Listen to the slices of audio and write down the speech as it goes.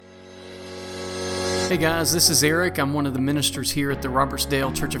Hey guys, this is Eric. I'm one of the ministers here at the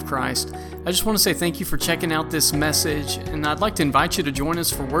Robertsdale Church of Christ. I just want to say thank you for checking out this message, and I'd like to invite you to join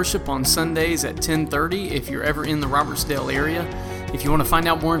us for worship on Sundays at 10:30 if you're ever in the Robertsdale area. If you want to find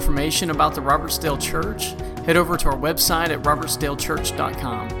out more information about the Robertsdale Church, head over to our website at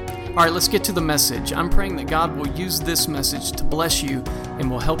robertsdalechurch.com. All right, let's get to the message. I'm praying that God will use this message to bless you and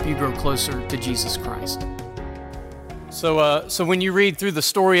will help you grow closer to Jesus Christ. So when you read through the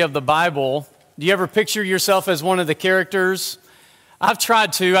story of the Bible, do you ever picture yourself as one of the characters? I've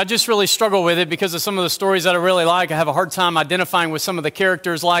tried to. I just really struggle with it because of some of the stories that I really like. I have a hard time identifying with some of the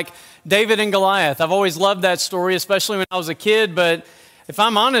characters like David and Goliath. I've always loved that story, especially when I was a kid, but if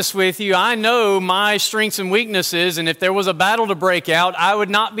I'm honest with you, I know my strengths and weaknesses, and if there was a battle to break out, I would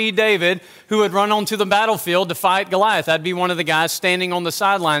not be David who would run onto the battlefield to fight Goliath. I'd be one of the guys standing on the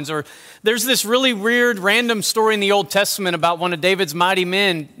sidelines. Or there's this really weird, random story in the Old Testament about one of David's mighty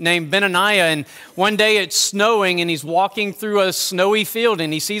men named Benaiah, and one day it's snowing, and he's walking through a snowy field,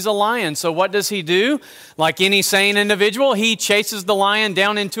 and he sees a lion. So what does he do? Like any sane individual, he chases the lion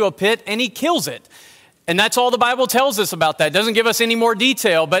down into a pit, and he kills it. And that's all the Bible tells us about that. It doesn't give us any more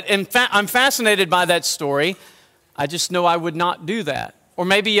detail, but in fact, I'm fascinated by that story. I just know I would not do that. Or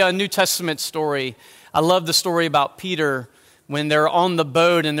maybe a New Testament story. I love the story about Peter when they're on the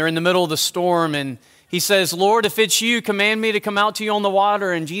boat and they're in the middle of the storm, and he says, "Lord, if it's you, command me to come out to you on the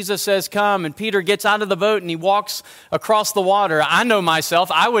water." And Jesus says, "Come." And Peter gets out of the boat and he walks across the water. I know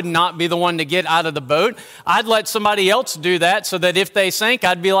myself, I would not be the one to get out of the boat. I'd let somebody else do that so that if they sank,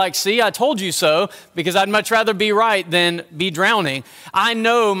 I'd be like, "See, I told you so," because I'd much rather be right than be drowning. I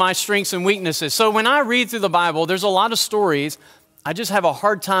know my strengths and weaknesses. So when I read through the Bible, there's a lot of stories I just have a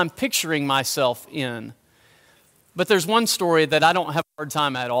hard time picturing myself in. But there's one story that I don't have a hard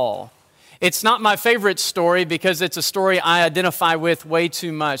time at all. It's not my favorite story because it's a story I identify with way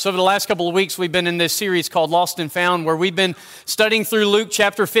too much. So over the last couple of weeks, we've been in this series called Lost and Found, where we've been studying through Luke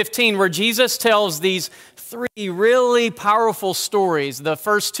chapter 15, where Jesus tells these three really powerful stories. The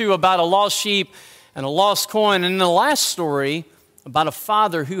first two about a lost sheep and a lost coin, and the last story about a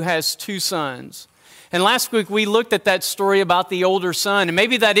father who has two sons. And last week, we looked at that story about the older son, and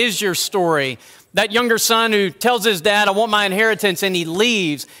maybe that is your story. That younger son who tells his dad, "I want my inheritance," and he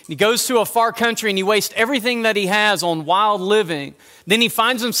leaves. He goes to a far country and he wastes everything that he has on wild living. Then he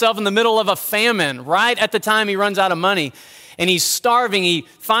finds himself in the middle of a famine right at the time he runs out of money. And he's starving. He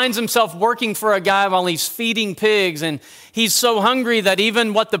finds himself working for a guy while he's feeding pigs. And he's so hungry that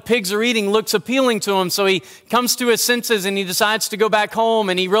even what the pigs are eating looks appealing to him. So he comes to his senses and he decides to go back home.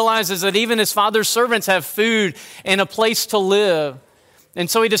 And he realizes that even his father's servants have food and a place to live. And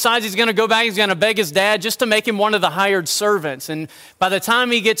so he decides he's going to go back, he's going to beg his dad just to make him one of the hired servants. And by the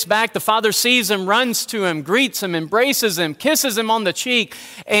time he gets back, the father sees him, runs to him, greets him, embraces him, kisses him on the cheek,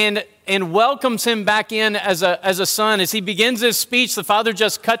 and welcomes him back in as a son. As he begins his speech, the father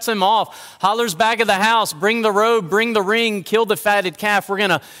just cuts him off, hollers back at the house, "Bring the robe, bring the ring, kill the fatted calf. We're going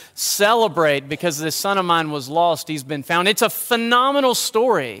to celebrate because this son of mine was lost. He's been found." It's a phenomenal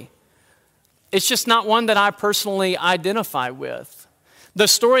story. It's just not one that I personally identify with. The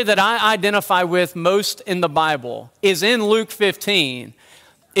story that I identify with most in the Bible is in Luke 15.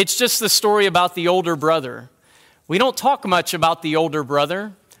 It's just the story about the older brother. We don't talk much about the older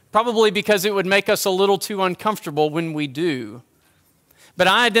brother, probably because it would make us a little too uncomfortable when we do. But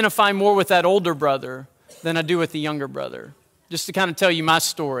I identify more with that older brother than I do with the younger brother. Just to kind of tell you my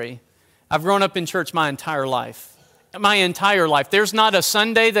story, I've grown up in church my entire life. My entire life. There's not a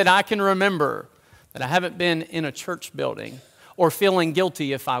Sunday that I can remember that I haven't been in a church building or feeling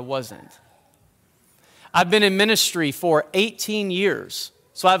guilty if I wasn't. I've been in ministry for 18 years,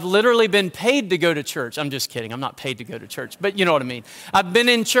 so I've literally been paid to go to church. I'm just kidding, I'm not paid to go to church, but you know what I mean. I've been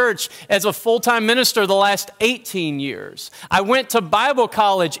in church as a full-time minister the last 18 years. I went to Bible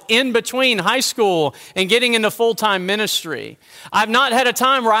college in between high school and getting into full-time ministry. I've not had a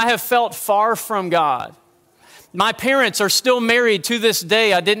time where I have felt far from God. My parents are still married to this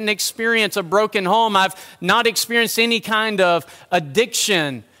day. I didn't experience a broken home. I've not experienced any kind of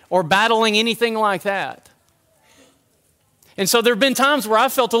addiction or battling anything like that. And so there have been times where I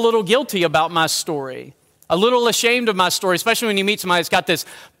felt a little guilty about my story, a little ashamed of my story, especially when you meet somebody that's got this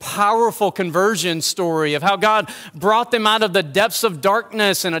powerful conversion story of how God brought them out of the depths of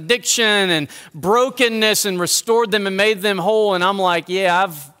darkness and addiction and brokenness and restored them and made them whole. And I'm like, yeah,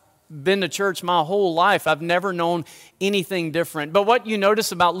 I've been to church my whole life. I've never known anything different. But what you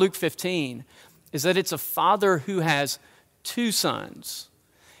notice about Luke 15 is that it's a father who has two sons.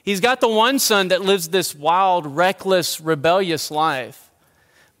 He's got the one son that lives this wild, reckless, rebellious life.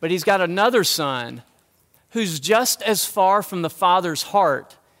 But he's got another son who's just as far from the father's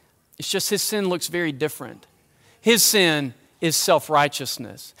heart It's just his sin looks very different. His sin is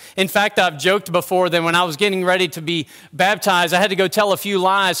self-righteousness. In fact, I've joked before that when I was getting ready to be baptized, I had to go tell a few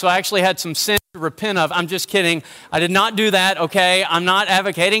lies, so I actually had some sin to repent of. I'm just kidding. I did not do that, okay? I'm not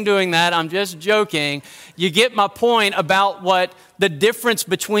advocating doing that. I'm just joking. You get my point about what the difference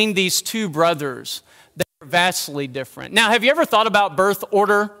between these two brothers. They're vastly different. Now, have you ever thought about birth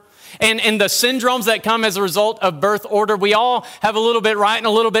order? And the syndromes that come as a result of birth order? We all have a little bit right and a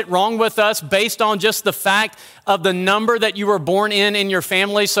little bit wrong with us based on just the fact of the number that you were born in your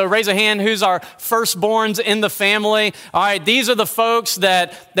family. So raise a hand, who's our firstborns in the family? All right, these are the folks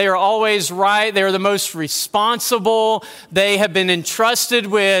that they are always right. They're the most responsible. They have been entrusted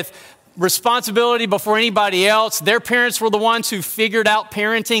with responsibility before anybody else. Their parents were the ones who figured out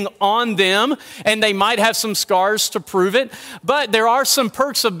parenting on them, and they might have some scars to prove it. But there are some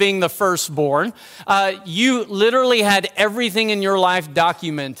perks of being the firstborn. You literally had everything in your life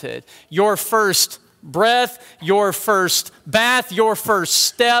documented. Your first breath, your first bath, your first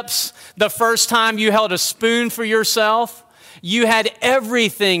steps, the first time you held a spoon for yourself. You had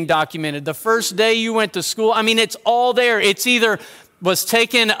everything documented. The first day you went to school. I mean, it's all there. It's either was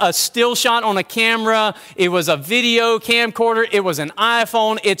taking a still shot on a camera, it was a video camcorder, it was an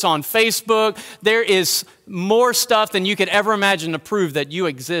iPhone, it's on Facebook. There is more stuff than you could ever imagine to prove that you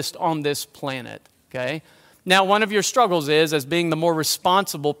exist on this planet, okay? Now, one of your struggles is, as being the more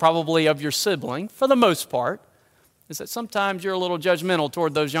responsible probably of your sibling, for the most part, is that sometimes you're a little judgmental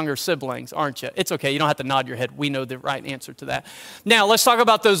toward those younger siblings, aren't you? It's okay. You don't have to nod your head. We know the right answer to that. Now, let's talk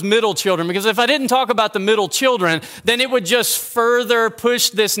about those middle children, because if I didn't talk about the middle children, then it would just further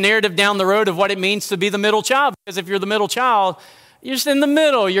push this narrative down the road of what it means to be the middle child. Because if you're the middle child, you're just in the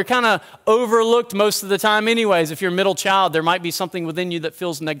middle. You're kind of overlooked most of the time anyways. If you're a middle child, there might be something within you that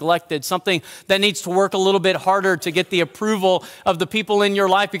feels neglected, something that needs to work a little bit harder to get the approval of the people in your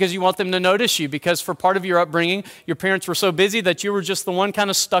life because you want them to notice you. Because for part of your upbringing, your parents were so busy that you were just the one kind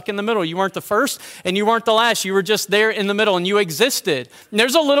of stuck in the middle. You weren't the first and you weren't the last. You were just there in the middle and you existed. And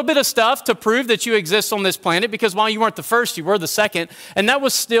there's a little bit of stuff to prove that you exist on this planet, because while you weren't the first, you were the second. And that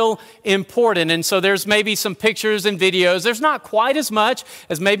was still important. And so there's maybe some pictures and videos. There's not quite as much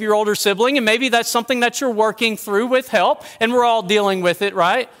as maybe your older sibling, and maybe that's something that you're working through with help, and we're all dealing with it,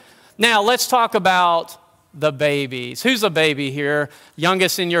 right? Now, let's talk about the babies. Who's a baby here?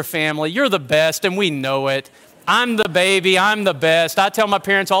 Youngest in your family. You're the best, and we know it. I'm the baby. I'm the best. I tell my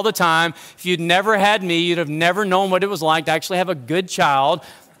parents all the time, if you'd never had me, you'd have never known what it was like to actually have a good child.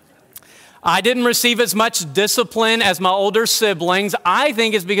 I didn't receive as much discipline as my older siblings. I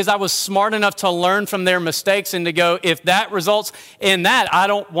think it's because I was smart enough to learn from their mistakes and to go, if that results in that, I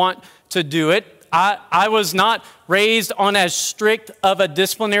don't want to do it. I was not raised on as strict of a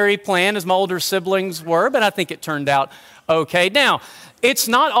disciplinary plan as my older siblings were, but I think it turned out okay. Now, it's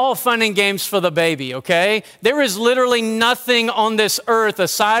not all fun and games for the baby, okay? There is literally nothing on this earth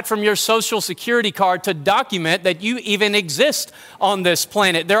aside from your social security card to document that you even exist on this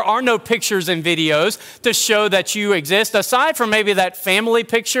planet. There are no pictures and videos to show that you exist. Aside from maybe that family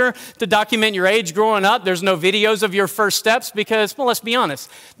picture to document your age growing up, there's no videos of your first steps because, well, let's be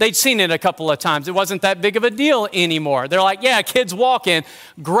honest, they'd seen it a couple of times. It wasn't that big of a deal anymore. They're like, yeah, kid's walking.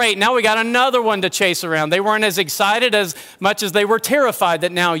 Great. Now we got another one to chase around. They weren't as excited as much as they were terrified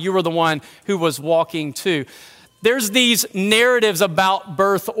that now you were the one who was walking too. There's these narratives about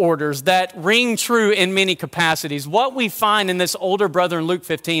birth orders that ring true in many capacities. What we find in this older brother in Luke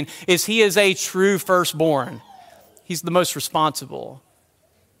 15 is he is a true firstborn. He's the most responsible.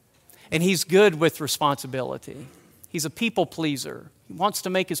 And he's good with responsibility. He's a people pleaser. He wants to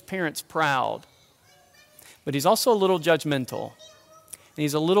make his parents proud. But he's also a little judgmental. And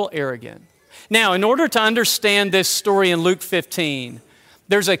he's a little arrogant. Now, in order to understand this story in Luke 15,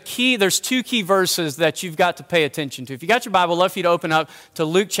 there's two key verses that you've got to pay attention to. If you got your Bible, I'd love for you to open up to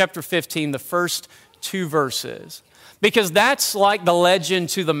Luke chapter 15, the first two verses, because that's like the legend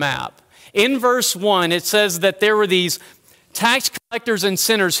to the map. In verse 1, it says that there were these tax collectors and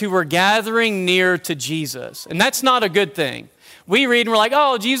sinners who were gathering near to Jesus, and that's not a good thing. We read and we're like,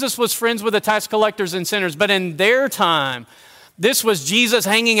 oh, Jesus was friends with the tax collectors and sinners, but in their time, this was Jesus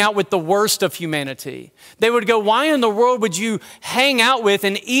hanging out with the worst of humanity. They would go, why in the world would you hang out with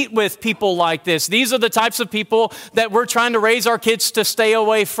and eat with people like this? These are the types of people that we're trying to raise our kids to stay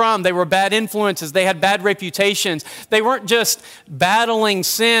away from. They were bad influences. They had bad reputations. They weren't just battling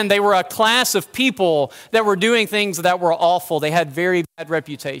sin. They were a class of people that were doing things that were awful. They had very bad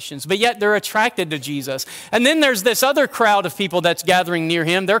reputations, but yet they're attracted to Jesus. And then there's this other crowd of people that's gathering near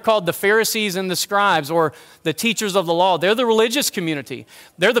him. They're called the Pharisees and the scribes, or the teachers of the law. They're the religious religious community.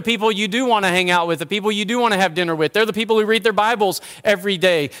 They're the people you do want to hang out with, the people you do want to have dinner with. They're the people who read their Bibles every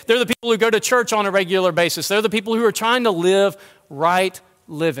day. They're the people who go to church on a regular basis. They're the people who are trying to live right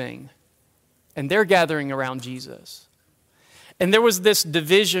living. And they're gathering around Jesus. And there was this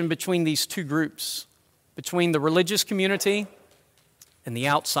division between these two groups, between the religious community and the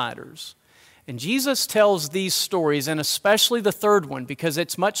outsiders. And Jesus tells these stories, and especially the third one, because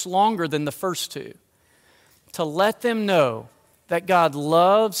it's much longer than the first two, to let them know that God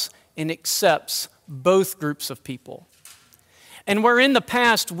loves and accepts both groups of people. And where in the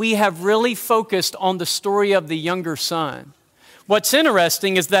past we have really focused on the story of the younger son, what's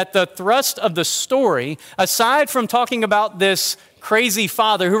interesting is that the thrust of the story, aside from talking about this crazy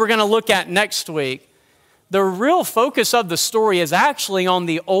father who we're going to look at next week, the real focus of the story is actually on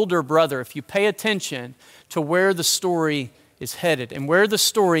the older brother, if you pay attention to where the story is headed and where the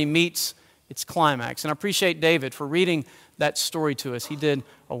story meets its climax. And I appreciate David for reading that story to us. He did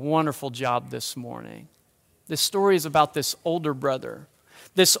a wonderful job this morning. This story is about this older brother.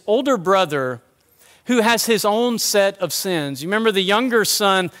 This older brother who has his own set of sins. You remember the younger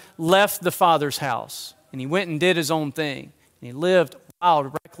son left the father's house and he went and did his own thing. And he lived a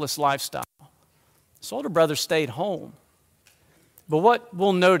wild, reckless lifestyle. This older brother stayed home. But what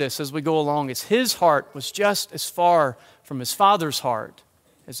we'll notice as we go along is his heart was just as far from his father's heart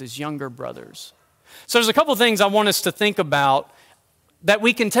as his younger brother's. So there's a couple things I want us to think about that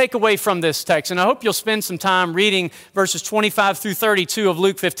we can take away from this text. And I hope you'll spend some time reading verses 25 through 32 of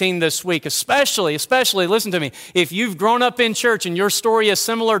Luke 15 this week, especially, listen to me, if you've grown up in church and your story is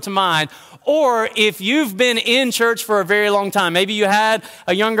similar to mine, or if you've been in church for a very long time. Maybe you had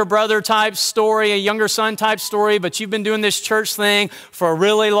a younger brother type story, a younger son type story, but you've been doing this church thing for a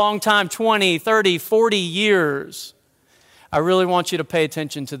really long time, 20, 30, 40 years. I really want you to pay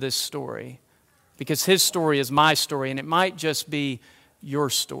attention to this story because his story is my story, and it might just be your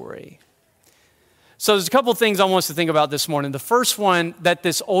story. So there's a couple things I want us to think about this morning. The first one that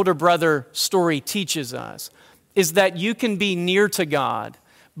this older brother story teaches us is that you can be near to God,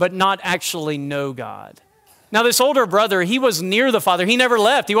 but not actually know God. Now, this older brother, he was near the father. He never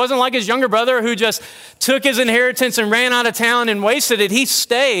left. He wasn't like his younger brother who just took his inheritance and ran out of town and wasted it. He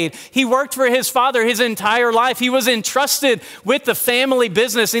stayed. He worked for his father his entire life. He was entrusted with the family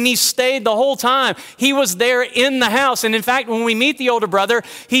business, and he stayed the whole time. He was there in the house. And in fact, when we meet the older brother,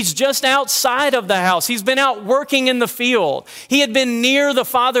 he's just outside of the house. He's been out working in the field. He had been near the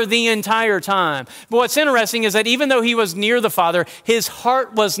father the entire time. But what's interesting is that even though he was near the father, his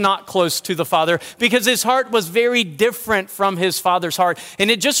heart was not close to the father because his heart was very different from his father's heart. And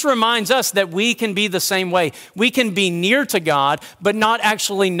it just reminds us that we can be the same way. We can be near to God, but not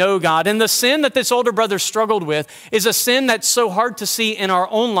actually know God. And the sin that this older brother struggled with is a sin that's so hard to see in our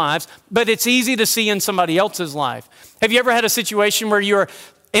own lives, but it's easy to see in somebody else's life. Have you ever had a situation where you're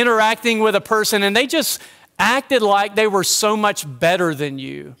interacting with a person and they just acted like they were so much better than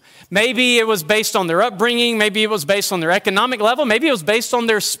you? Maybe it was based on their upbringing. Maybe it was based on their economic level. Maybe it was based on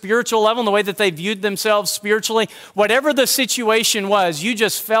their spiritual level and the way that they viewed themselves spiritually. Whatever the situation was, you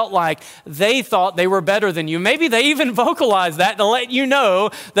just felt like they thought they were better than you. Maybe they even vocalized that to let you know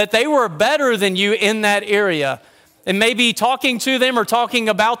that they were better than you in that area. And maybe talking to them or talking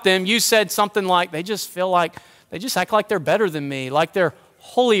about them, you said something like, they just act like they're better than me, like they're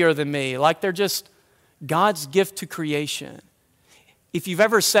holier than me, like they're just God's gift to creation. If you've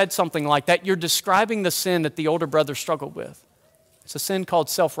ever said something like that, you're describing the sin that the older brother struggled with. It's a sin called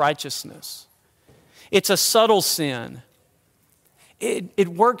self-righteousness. It's a subtle sin. It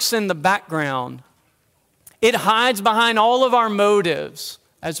works in the background. It hides behind all of our motives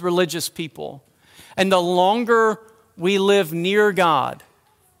as religious people. And the longer we live near God,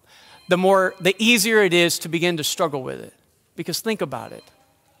 the easier it is to begin to struggle with it. Because think about it.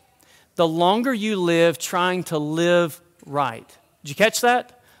 The longer you live trying to live right. Did you catch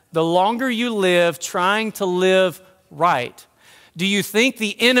that? The longer you live trying to live right, do you think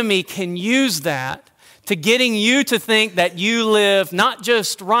the enemy can use that to getting you to think that you live not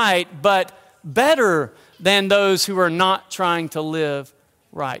just right, but better than those who are not trying to live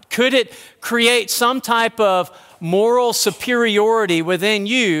right? Could it create some type of moral superiority within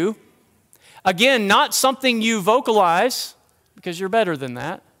you? Again, not something you vocalize because you're better than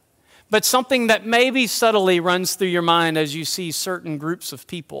that, but something that maybe subtly runs through your mind as you see certain groups of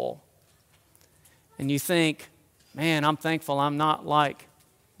people. And you think, man, I'm thankful I'm not like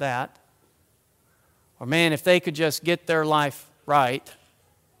that. Or man, if they could just get their life right.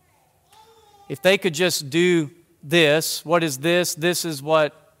 If they could just do this, what is this? This is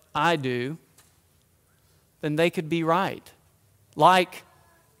what I do. Then they could be right. Like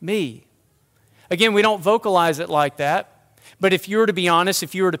me. Again, we don't vocalize it like that. But if you were to be honest,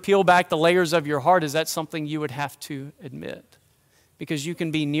 if you were to peel back the layers of your heart, is that something you would have to admit? Because you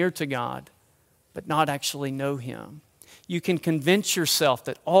can be near to God, but not actually know Him. You can convince yourself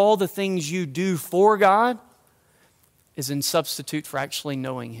that all the things you do for God is in substitute for actually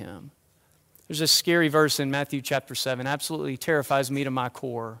knowing Him. There's a scary verse in Matthew chapter 7, absolutely terrifies me to my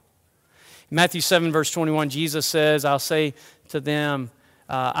core. In Matthew 7, verse 21, Jesus says, I will say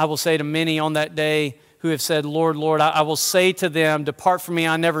to many on that day who have said, Lord, Lord, I will say to them, depart from me,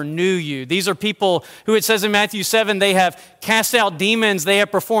 I never knew you. These are people who, it says in Matthew 7, they have cast out demons, they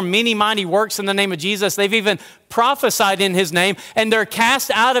have performed many mighty works in the name of Jesus, they've even prophesied in His name, and they're cast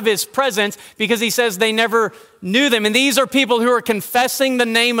out of His presence because He says they never knew them. And these are people who are confessing the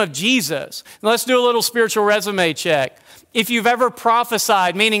name of Jesus. Now, let's do a little spiritual resume check. If you've ever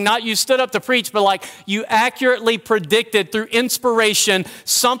prophesied, meaning not you stood up to preach, but like you accurately predicted through inspiration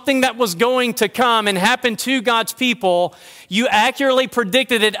something that was going to come and happen to God's people, you accurately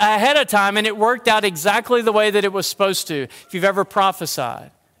predicted it ahead of time and it worked out exactly the way that it was supposed to. If you've ever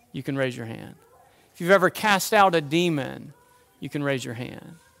prophesied, you can raise your hand. If you've ever cast out a demon, you can raise your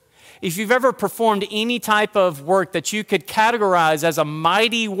hand. If you've ever performed any type of work that you could categorize as a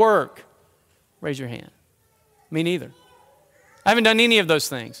mighty work, raise your hand. Me neither. I haven't done any of those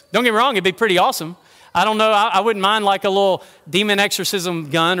things. Don't get me wrong, it'd be pretty awesome. I don't know, I wouldn't mind like a little demon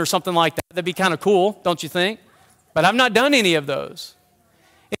exorcism gun or something like that. That'd be kind of cool, don't you think? But I've not done any of those.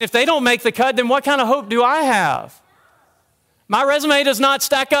 And if they don't make the cut, then what kind of hope do I have? My resume does not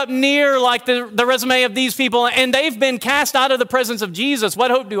stack up near like the resume of these people, and they've been cast out of the presence of Jesus. What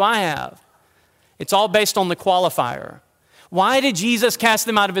hope do I have? It's all based on the qualifier. Why did Jesus cast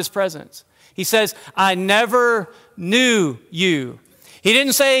them out of His presence? He says, I never knew you. He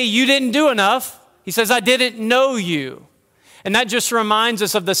didn't say you didn't do enough. He says, I didn't know you. And that just reminds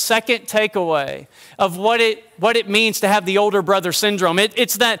us of the second takeaway of what it means to have the older brother syndrome.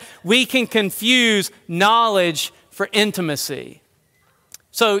 It's that we can confuse knowledge for intimacy.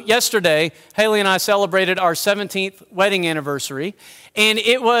 So yesterday, Haley and I celebrated our 17th wedding anniversary, and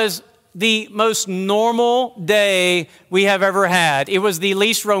it was the most normal day we have ever had. It was the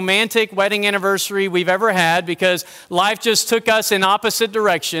least romantic wedding anniversary we've ever had because life just took us in opposite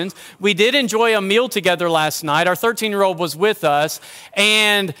directions. We did enjoy a meal together last night. Our 13-year-old was with us,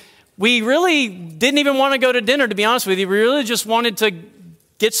 and we really didn't even want to go to dinner, to be honest with you. We really just wanted to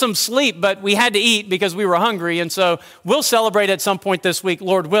get some sleep, but we had to eat because we were hungry, and so we'll celebrate at some point this week,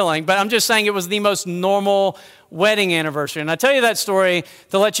 Lord willing. But I'm just saying it was the most normal wedding anniversary. And I tell you that story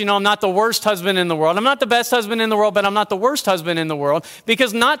to let you know I'm not the worst husband in the world. I'm not the best husband in the world, but I'm not the worst husband in the world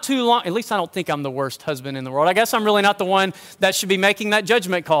because not too long, at least I don't think I'm the worst husband in the world. I guess I'm really not the one that should be making that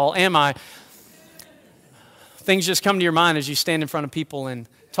judgment call, am I? Things just come to your mind as you stand in front of people and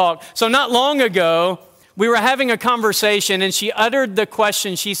talk. So not long ago, we were having a conversation and she uttered the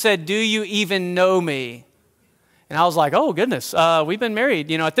question, she said, do you even know me? And I was like, oh, goodness, we've been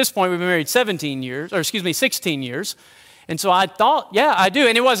married. At this point, we've been married 16 years. And so I thought, yeah, I do.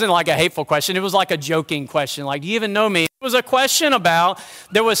 And it wasn't like a hateful question. It was like a joking question, like, do you even know me? It was a question about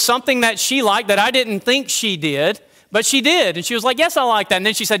there was something that she liked that I didn't think she did, but she did. And she was like, yes, I like that. And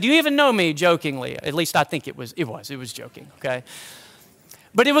then she said, do you even know me? Jokingly. At least I think it was joking, okay?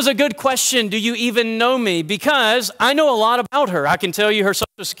 But it was a good question, do you even know me? Because I know a lot about her. I can tell you her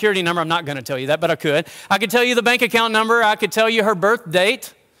social security number. I'm not going to tell you that, but I could. I could tell you the bank account number. I could tell you her birth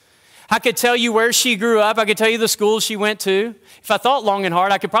date. I could tell you where she grew up. I could tell you the school she went to. If I thought long and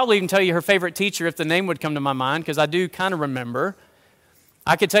hard, I could probably even tell you her favorite teacher if the name would come to my mind, because I do kind of remember.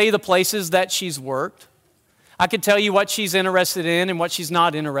 I could tell you the places that she's worked. I could tell you what she's interested in and what she's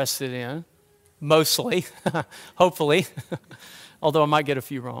not interested in, mostly, hopefully. Although I might get a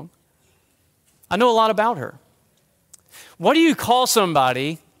few wrong. I know a lot about her. What do you call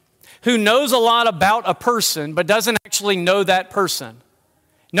somebody who knows a lot about a person but doesn't actually know that person?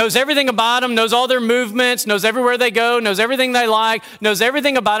 Knows everything about them, knows all their movements, knows everywhere they go, knows everything they like, knows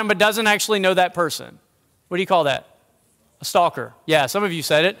everything about them but doesn't actually know that person. What do you call that? A stalker. Yeah, some of you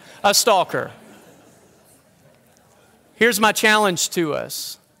said it. A stalker. Here's my challenge to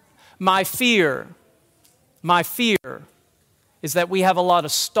us. My fear is that we have a lot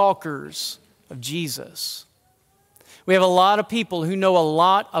of stalkers of Jesus. We have a lot of people who know a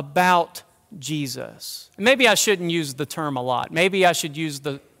lot about Jesus. And maybe I shouldn't use the term a lot. Maybe I should use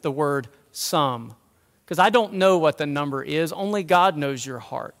the word some, because I don't know what the number is. Only God knows your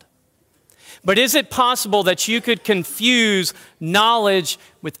heart. But is it possible that you could confuse knowledge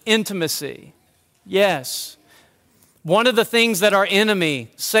with intimacy? Yes. One of the things that our enemy,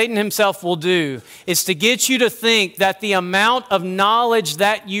 Satan himself, will do is to get you to think that the amount of knowledge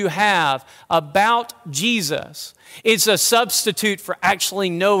that you have about Jesus is a substitute for actually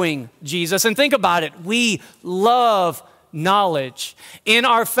knowing Jesus. And think about it. We love knowledge. In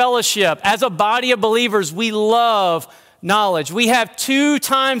our fellowship, as a body of believers, we love knowledge. We have 2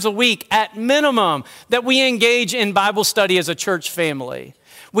 times a week at minimum that we engage in Bible study as a church family.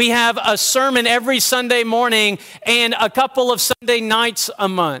 We have a sermon every Sunday morning and a couple of Sunday nights a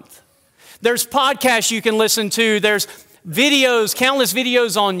month. There's podcasts you can listen to. There's videos, countless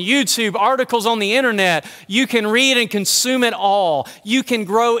videos on YouTube, articles on the internet. You can read and consume it all. You can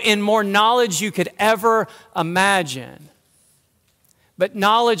grow in more knowledge you could ever imagine. But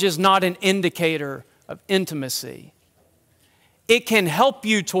knowledge is not an indicator of intimacy. It can help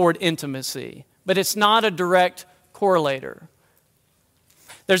you toward intimacy, but it's not a direct correlator.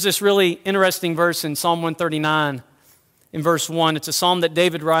 There's this really interesting verse in Psalm 139 in verse 1. It's a psalm that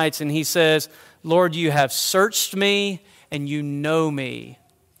David writes, and he says, Lord, you have searched me and you know me.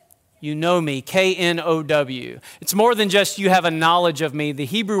 You know me, K-N-O-W. It's more than just you have a knowledge of me. The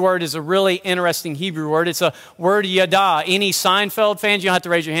Hebrew word is a really interesting Hebrew word. It's a word yada. Any Seinfeld fans, you don't have to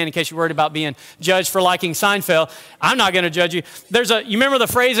raise your hand in case you're worried about being judged for liking Seinfeld. I'm not going to judge you. You remember the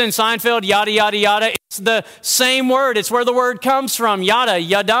phrase in Seinfeld, yada, yada, yada? It's the same word. It's where the word comes from, yada,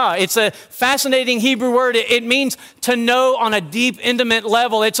 yada. It's a fascinating Hebrew word. It means to know on a deep, intimate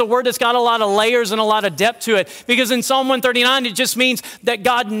level. It's a word that's got a lot of layers and a lot of depth to it. Because in Psalm 139, it just means that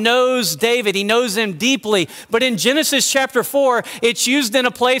God knows David. He knows him deeply. But in Genesis chapter 4, it's used in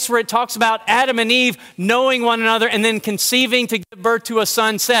a place where it talks about Adam and Eve knowing one another and then conceiving to give birth to a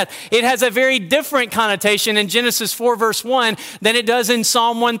son, Seth. It has a very different connotation in Genesis 4 verse 1 than it does in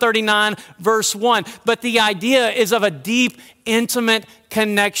Psalm 139 verse 1. But the idea is of a deep, intimate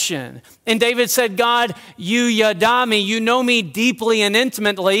connection. And David said, God, you yada me, you know me deeply and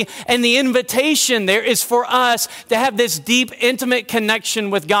intimately. And the invitation there is for us to have this deep, intimate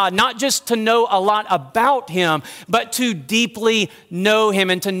connection with God, not just to know a lot about him, but to deeply know him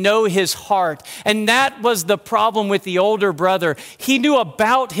and to know his heart. And that was the problem with the older brother. He knew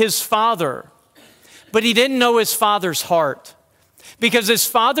about his father, but he didn't know his father's heart, because his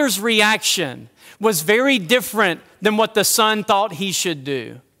father's reaction was very different than what the son thought he should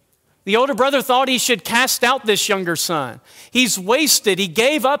do. The older brother thought he should cast out this younger son. He's wasted. He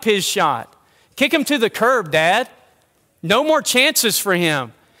gave up his shot. Kick him to the curb, Dad. No more chances for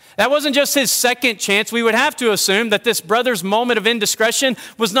him. That wasn't just his second chance. We would have to assume that this brother's moment of indiscretion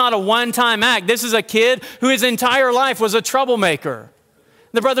was not a one-time act. This is a kid who his entire life was a troublemaker.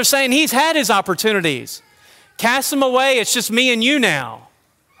 The brother's saying he's had his opportunities. Cast him away. It's just me and you now.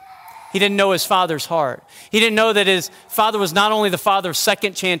 He didn't know his father's heart. He didn't know that his father was not only the father of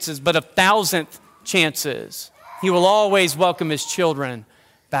second chances, but of thousandth chances. He will always welcome his children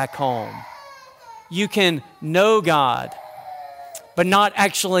back home. You can know God, but not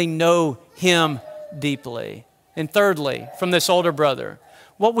actually know him deeply. And thirdly, from this older brother,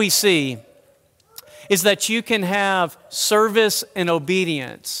 what we see is that you can have service and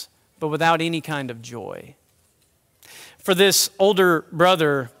obedience, but without any kind of joy. For this older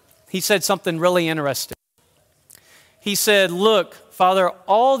brother, he said something really interesting. He said, look, Father,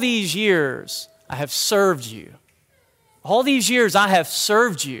 all these years I have served you. All these years I have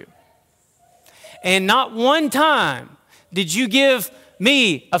served you. And not one time did you give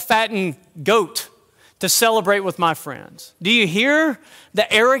me a fattened goat to celebrate with my friends. Do you hear the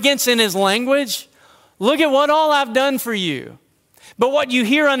arrogance in his language? Look at what all I've done for you. But what you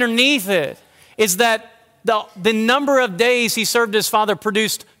hear underneath it is that the number of days he served his father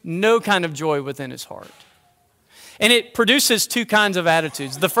produced no kind of joy within his heart. And it produces 2 kinds of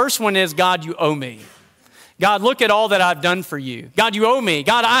attitudes. The first one is, God, you owe me. God, look at all that I've done for you. God, you owe me.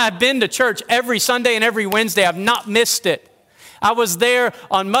 God, I have been to church every Sunday and every Wednesday. I've not missed it. I was there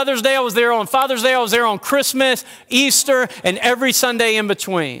on Mother's Day. I was there on Father's Day. I was there on Christmas, Easter, and every Sunday in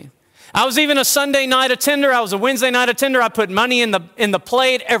between. I was even a Sunday night attender. I was a Wednesday night attender. I put money in the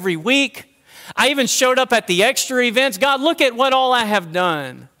plate every week. I even showed up at the extra events. God, look at what all I have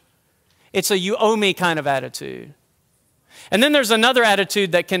done. It's a you owe me kind of attitude. And then there's another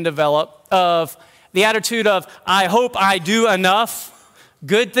attitude that can develop, of the attitude of, I hope I do enough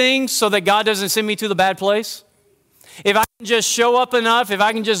good things so that God doesn't send me to the bad place. If I can just show up enough, if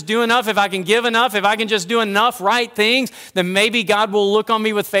I can just do enough, if I can give enough, if I can just do enough right things, then maybe God will look on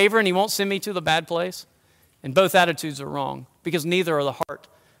me with favor and he won't send me to the bad place. And both attitudes are wrong, because neither are the heart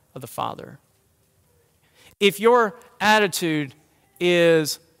of the Father. If your attitude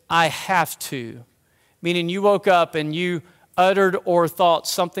is, I have to, meaning you woke up and you uttered or thought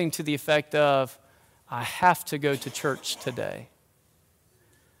something to the effect of, I have to go to church today.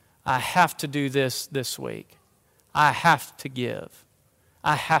 I have to do this week. I have to give.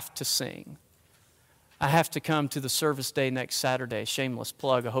 I have to sing. I have to come to the service day next Saturday. Shameless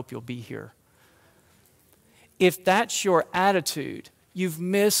plug. I hope you'll be here. If that's your attitude, you've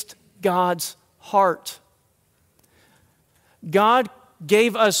missed God's heart. God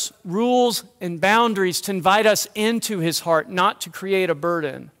gave us rules and boundaries to invite us into His heart, not to create a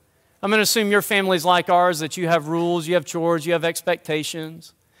burden. I'm going to assume your family's like ours, that you have rules, you have chores, you have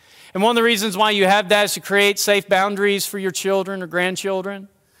expectations. And one of the reasons why you have that is to create safe boundaries for your children or grandchildren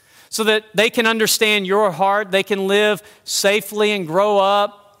so that they can understand your heart, they can live safely and grow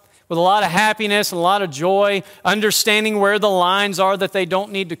up with a lot of happiness and a lot of joy, understanding where the lines are that they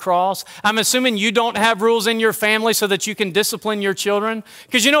don't need to cross. I'm assuming you don't have rules in your family so that you can discipline your children.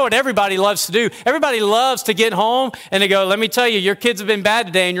 Because you know what everybody loves to do? Everybody loves to get home and they go, let me tell you, your kids have been bad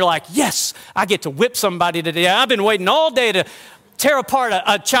today. And you're like, yes, I get to whip somebody today. I've been waiting all day to tear apart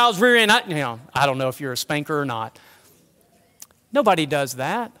a child's rear end. I don't know if you're a spanker or not. Nobody does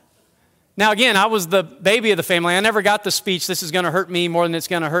that. Now, again, I was the baby of the family. I never got the speech, this is going to hurt me more than it's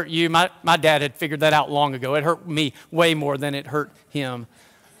going to hurt you. My dad had figured that out long ago. It hurt me way more than it hurt him.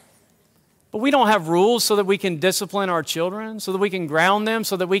 But we don't have rules so that we can discipline our children, so that we can ground them,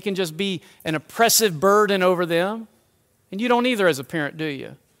 so that we can just be an oppressive burden over them. And you don't either as a parent, do you?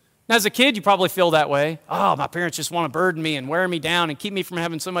 And as a kid, you probably feel that way. Oh, my parents just want to burden me and wear me down and keep me from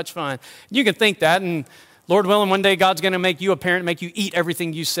having so much fun. You can think that, and Lord willing, one day God's going to make you a parent, make you eat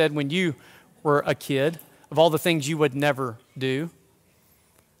everything you said when you were a kid, of all the things you would never do.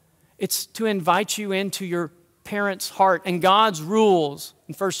 It's to invite you into your parent's heart. And God's rules,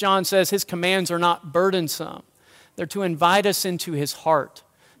 and 1 John says His commands are not burdensome. They're to invite us into His heart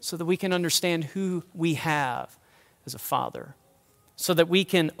so that we can understand who we have as a Father, so that we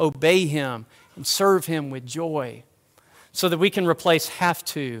can obey Him and serve Him with joy, so that we can replace have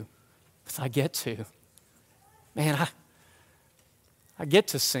to with I get to. Man, I get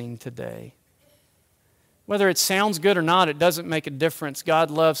to sing today. Whether it sounds good or not, it doesn't make a difference. God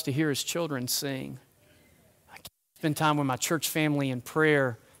loves to hear His children sing. I get to spend time with my church family in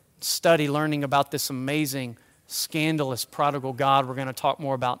prayer, study, learning about this amazing, scandalous, prodigal God we're going to talk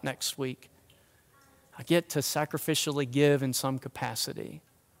more about next week. I get to sacrificially give in some capacity.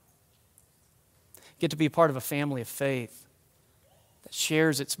 I get to be a part of a family of faith that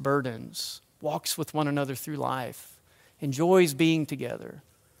shares its burdens, walks with one another through life, enjoys being together,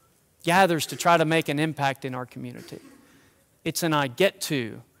 gathers to try to make an impact in our community. It's an I get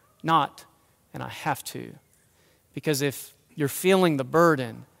to, not an I have to. Because if you're feeling the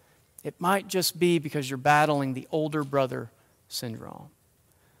burden, it might just be because you're battling the older brother syndrome.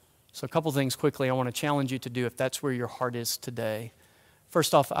 So a couple things quickly I want to challenge you to do if that's where your heart is today.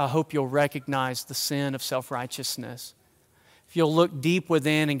 First off, I hope you'll recognize the sin of self-righteousness. If you'll look deep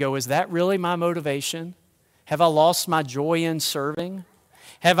within and go, is that really my motivation? Have I lost my joy in serving?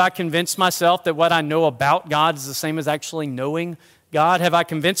 Have I convinced myself that what I know about God is the same as actually knowing God? Have I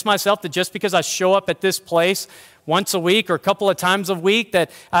convinced myself that just because I show up at this place once a week or a couple of times a week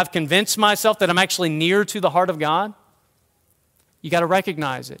that I've convinced myself that I'm actually near to the heart of God? You got to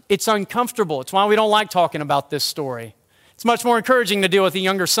recognize it. It's uncomfortable. It's why we don't like talking about this story. It's much more encouraging to deal with the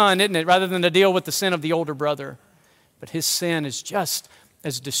younger son, isn't it, rather than to deal with the sin of the older brother. But his sin is just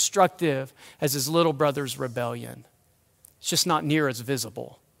as destructive as his little brother's rebellion. It's just not near as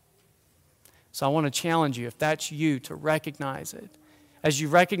visible. So I want to challenge you, if that's you, to recognize it. As you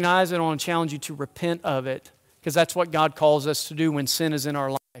recognize it, I want to challenge you to repent of it, because that's what God calls us to do when sin is in our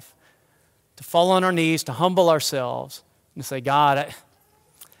life. To fall on our knees, to humble ourselves, and say, God,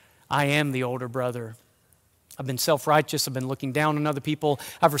 I am the older brother. I've been self-righteous. I've been looking down on other people.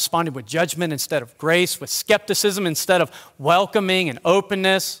 I've responded with judgment instead of grace, with skepticism instead of welcoming and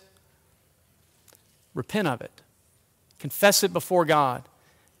openness. Repent of it. Confess it before God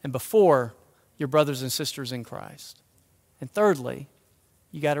and before your brothers and sisters in Christ. And thirdly,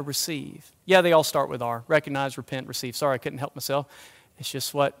 you got to receive. Yeah, they all start with R. Recognize, repent, receive. Sorry, I couldn't help myself. It's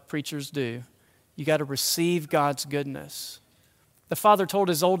just what preachers do. You got to receive God's goodness. The father told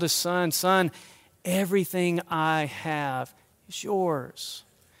his oldest son, son, everything I have is yours.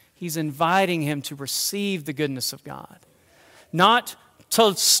 He's inviting him to receive the goodness of God. Not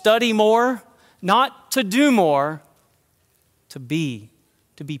to study more, not to do more, to be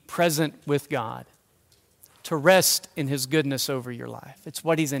present with God, to rest in His goodness over your life. It's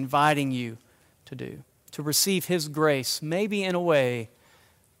what He's inviting you to do, to receive His grace, maybe in a way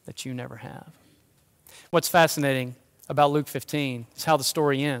that you never have. What's fascinating about Luke 15 is how the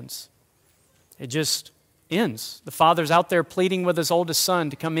story ends. It just ends. The father's out there pleading with his oldest son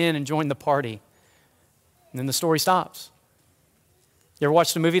to come in and join the party. And then the story stops. You ever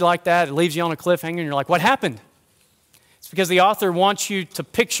watched a movie like that? It leaves you on a cliffhanger and you're like, what happened? It's because the author wants you to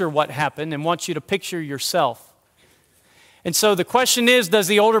picture what happened and wants you to picture yourself. And so the question is, does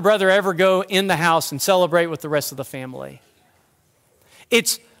the older brother ever go in the house and celebrate with the rest of the family?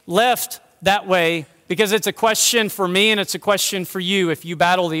 It's left that way because it's a question for me and it's a question for you. If you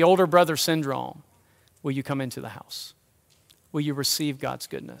battle the older brother syndrome, will you come into the house? Will you receive God's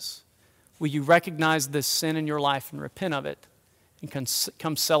goodness? Will you recognize this sin in your life and repent of it and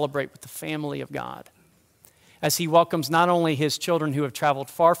come celebrate with the family of God as he welcomes not only his children who have traveled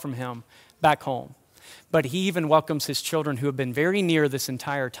far from him back home, but he even welcomes his children who have been very near this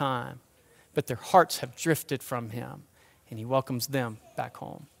entire time, but their hearts have drifted from him, and he welcomes them back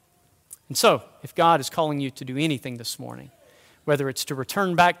home. And so, if God is calling you to do anything this morning, whether it's to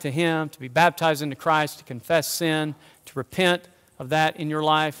return back to him, to be baptized into Christ, to confess sin, to repent of that in your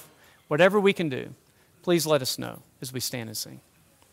life, whatever we can do, please let us know as we stand and sing.